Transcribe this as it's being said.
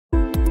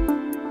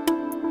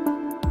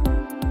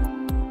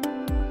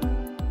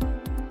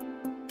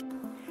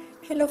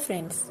Hello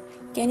friends,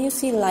 can you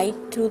see light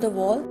through the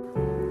wall?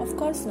 Of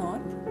course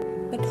not.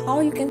 But how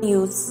you can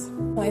use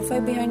Wi-Fi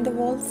behind the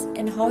walls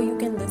and how you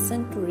can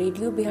listen to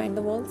radio behind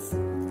the walls?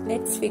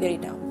 Let's figure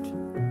it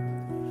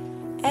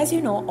out. As you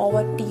know,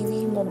 our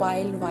TV,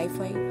 mobile,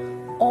 Wi-Fi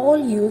all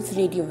use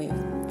radio wave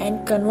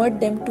and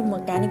convert them to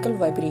mechanical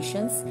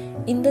vibrations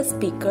in the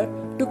speaker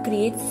to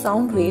create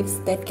sound waves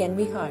that can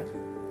be heard.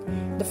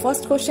 The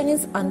first question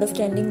is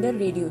understanding the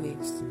radio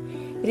waves.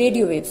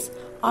 Radio waves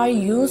are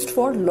used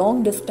for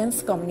long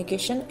distance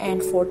communication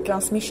and for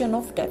transmission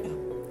of data.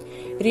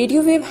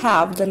 Radio waves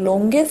have the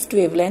longest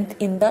wavelength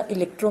in the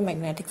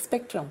electromagnetic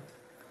spectrum.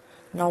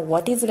 Now,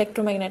 what is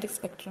electromagnetic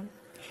spectrum?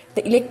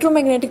 The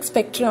electromagnetic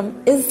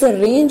spectrum is the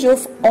range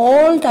of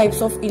all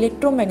types of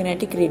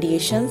electromagnetic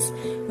radiations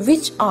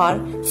which are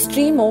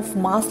stream of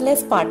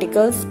massless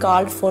particles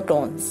called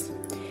photons,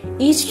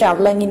 each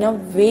traveling in a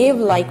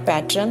wave-like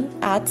pattern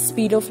at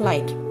speed of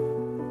light.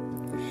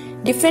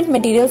 Different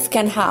materials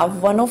can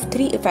have one of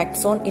three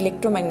effects on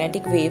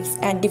electromagnetic waves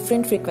at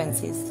different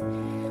frequencies.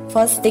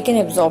 First, they can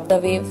absorb the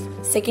wave.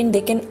 Second,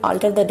 they can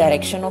alter the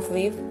direction of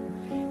wave.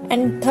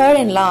 And third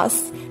and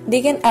last,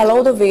 they can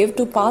allow the wave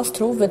to pass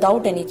through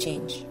without any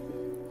change.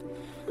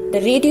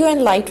 The radio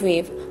and light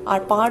wave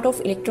are part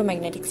of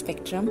electromagnetic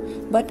spectrum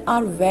but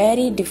are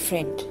very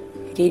different.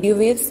 Radio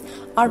waves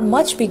are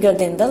much bigger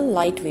than the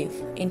light wave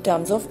in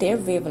terms of their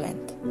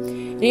wavelength.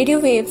 Radio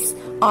waves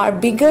are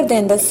bigger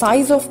than the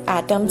size of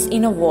atoms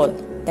in a wall.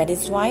 That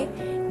is why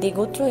they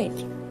go through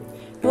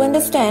it. To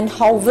understand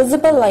how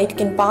visible light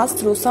can pass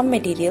through some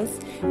materials,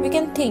 we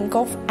can think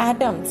of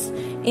atoms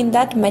in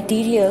that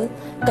material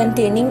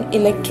containing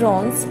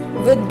electrons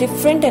with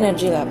different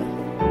energy level.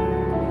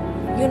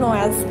 You know,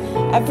 as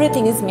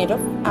everything is made of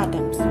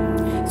atoms.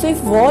 So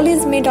if wall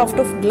is made out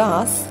of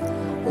glass,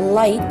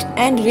 light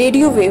and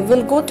radio wave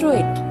will go through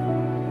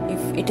it.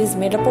 If it is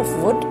made up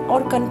of wood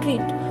or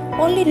concrete,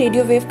 only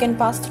radio wave can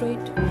pass through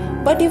it.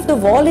 But if the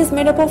wall is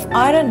made up of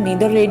iron,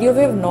 neither radio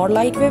wave nor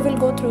light wave will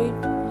go through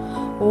it.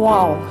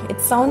 Wow,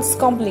 it sounds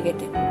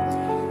complicated.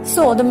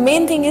 So the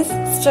main thing is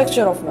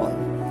structure of wall.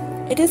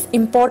 It is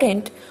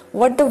important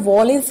what the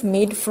wall is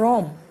made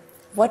from,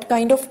 what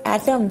kind of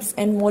atoms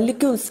and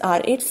molecules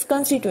are its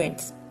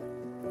constituents.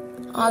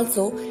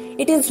 Also,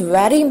 it is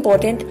very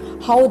important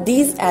how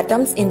these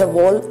atoms in the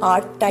wall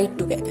are tied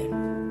together.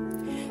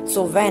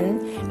 So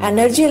when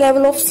energy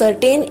level of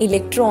certain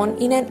electron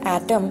in an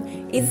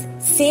atom is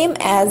same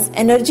as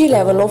energy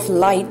level of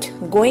light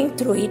going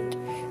through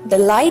it, the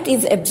light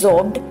is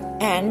absorbed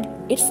and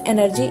its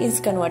energy is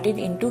converted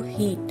into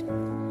heat.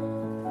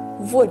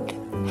 Wood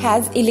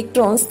has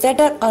electrons that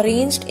are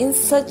arranged in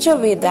such a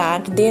way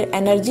that their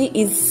energy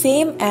is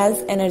same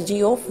as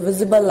energy of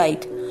visible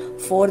light.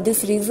 For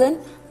this reason,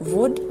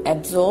 wood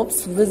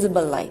absorbs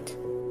visible light.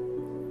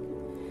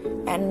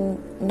 And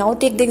now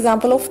take the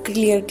example of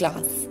clear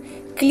glass.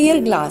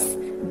 Clear glass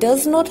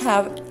does not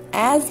have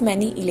as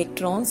many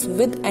electrons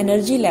with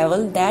energy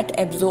level that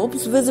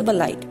absorbs visible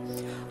light.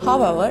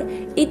 However,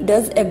 it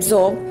does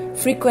absorb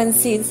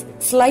frequencies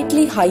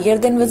slightly higher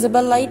than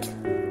visible light,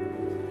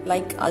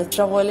 like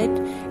ultraviolet,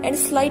 and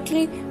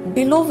slightly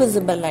below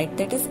visible light,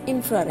 that is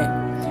infrared.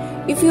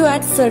 If you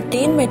add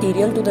certain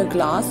material to the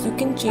glass, you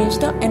can change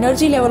the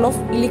energy level of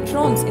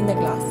electrons in the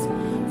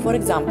glass. For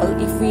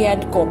example, if we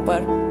add copper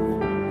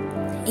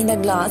in the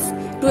glass,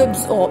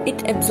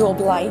 it absorb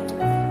light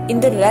in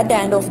the red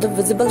end of the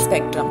visible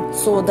spectrum.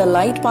 So the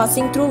light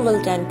passing through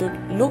will tend to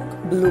look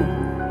blue.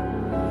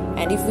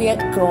 And if we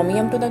add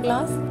chromium to the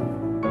glass,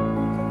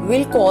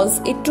 will cause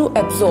it to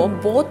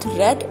absorb both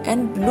red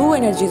and blue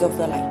energies of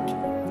the light.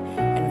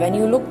 And when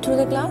you look through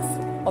the glass,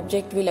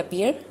 object will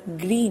appear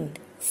green,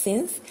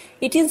 since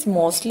it is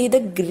mostly the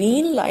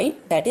green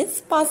light that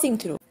is passing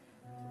through.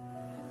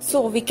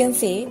 So we can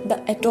say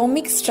the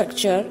atomic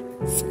structure,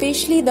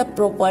 especially the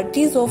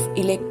properties of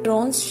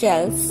electron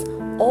shells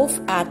of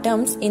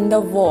atoms in the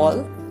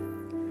wall,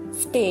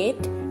 state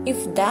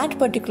if that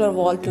particular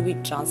wall to be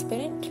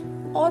transparent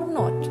or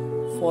not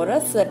for a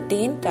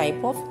certain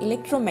type of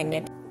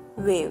electromagnetic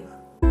wave.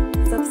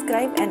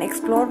 Subscribe and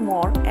explore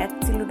more at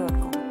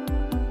silu.com.